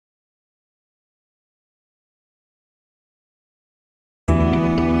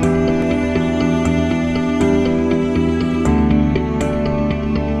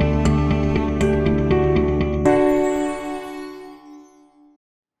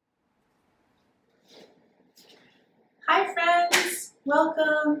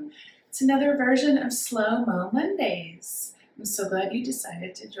Welcome! It's another version of Slow Mo Mondays. I'm so glad you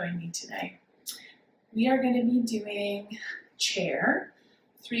decided to join me today. We are going to be doing chair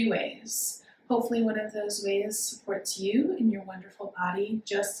 3 ways. Hopefully one of those ways supports you and your wonderful body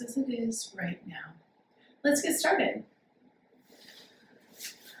just as it is right now. Let's get started.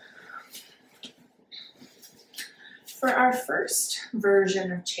 For our first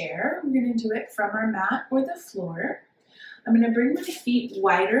version of chair, we're going to do it from our mat or the floor. I'm going to bring my feet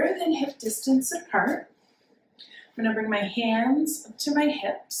wider than hip distance apart. I'm going to bring my hands up to my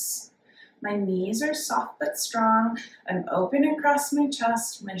hips. My knees are soft but strong. I'm open across my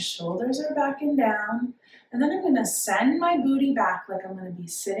chest. My shoulders are back and down. And then I'm going to send my booty back like I'm going to be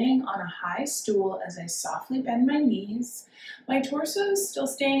sitting on a high stool as I softly bend my knees. My torso is still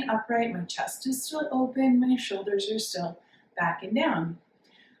staying upright. My chest is still open. My shoulders are still back and down.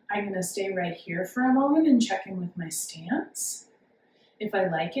 I'm going to stay right here for a moment and check in with my stance. If I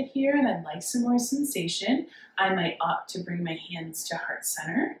like it here and I'd like some more sensation, I might opt to bring my hands to heart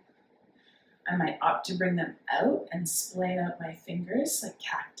center. I might opt to bring them out and splay out my fingers like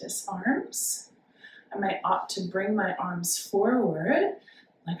cactus arms. I might opt to bring my arms forward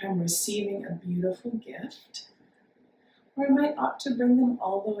like I'm receiving a beautiful gift. Or I might opt to bring them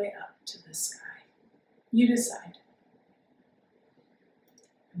all the way up to the sky. You decide.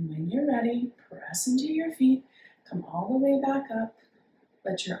 And when you're ready, press into your feet, come all the way back up,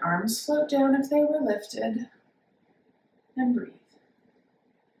 let your arms float down if they were lifted, and breathe.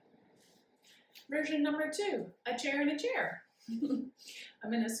 Version number 2, a chair in a chair.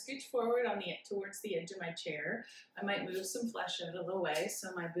 I'm going to scooch forward towards the edge of my chair. I might move some flesh out of the way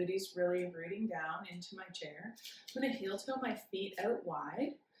so my booty's really rooting down into my chair. I'm going to heel toe my feet out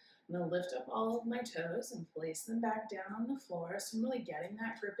wide. I'm going to lift up all of my toes and place them back down on the floor. So I'm really getting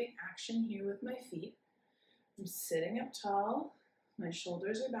that gripping action here with my feet. I'm sitting up tall. My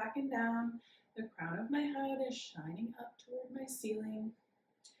shoulders are back and down. The crown of my head is shining up toward my ceiling.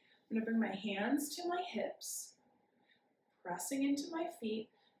 I'm going to bring my hands to my hips, pressing into my feet,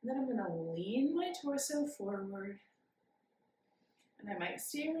 and then I'm going to lean my torso forward. And I might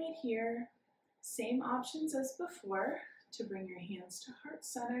stay right here. Same options as before. To bring your hands to heart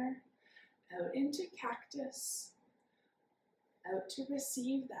center, out into cactus, out to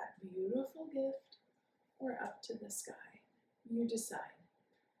receive that beautiful gift, or up to the sky. You decide.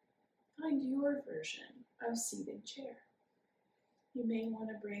 Find your version of seated chair. You may want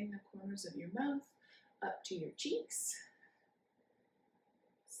to bring the corners of your mouth up to your cheeks,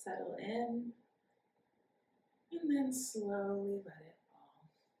 settle in, and then slowly let it all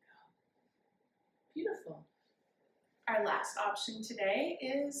go. Beautiful. Our last option today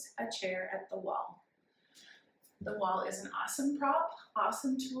is a chair at the wall. The wall is an awesome prop,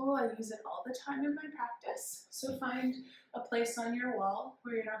 awesome tool. I use it all the time in my practice. So find a place on your wall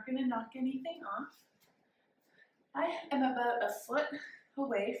where you're not going to knock anything off. I am about a foot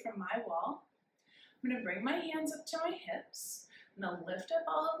away from my wall. I'm going to bring my hands up to my hips. I'm going to lift up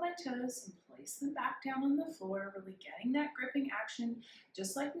all of my toes and place them back down on the floor, really getting that gripping action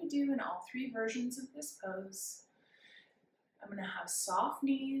just like we do in all 3 versions of this pose. I'm going to have soft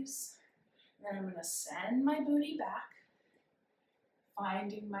knees, and then I'm going to send my booty back,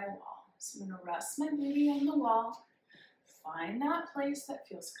 finding my wall. So I'm going to rest my booty on the wall, find that place that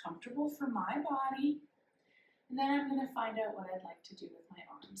feels comfortable for my body, and then I'm going to find out what I'd like to do with my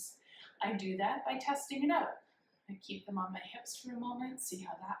arms. I do that by testing it out. I keep them on my hips for a moment, see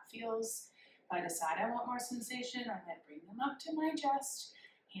how that feels. If I decide I want more sensation, I might bring them up to my chest,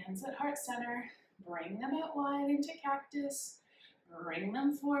 hands at heart center, bring them out wide into cactus, bring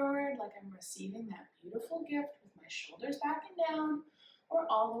them forward like I'm receiving that beautiful gift with my shoulders back and down, or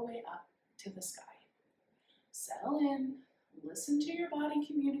all the way up to the sky. Settle in, listen to your body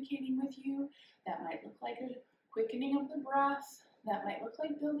communicating with you. That might look like a quickening of the breath, that might look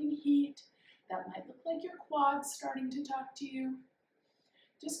like building heat, that might look like your quads starting to talk to you.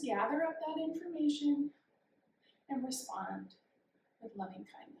 Just gather up that information and respond with loving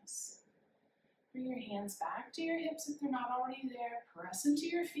kindness. Bring your hands back to your hips if they're not already there. Press into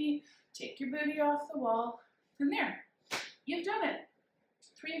your feet. Take your booty off the wall. And there, you've done it.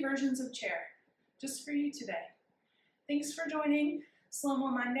 3 versions of chair, just for you today. Thanks for joining Slow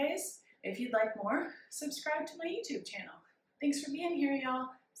Mo Mondays. If you'd like more, subscribe to my YouTube channel. Thanks for being here, y'all.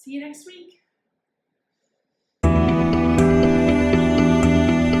 See you next week.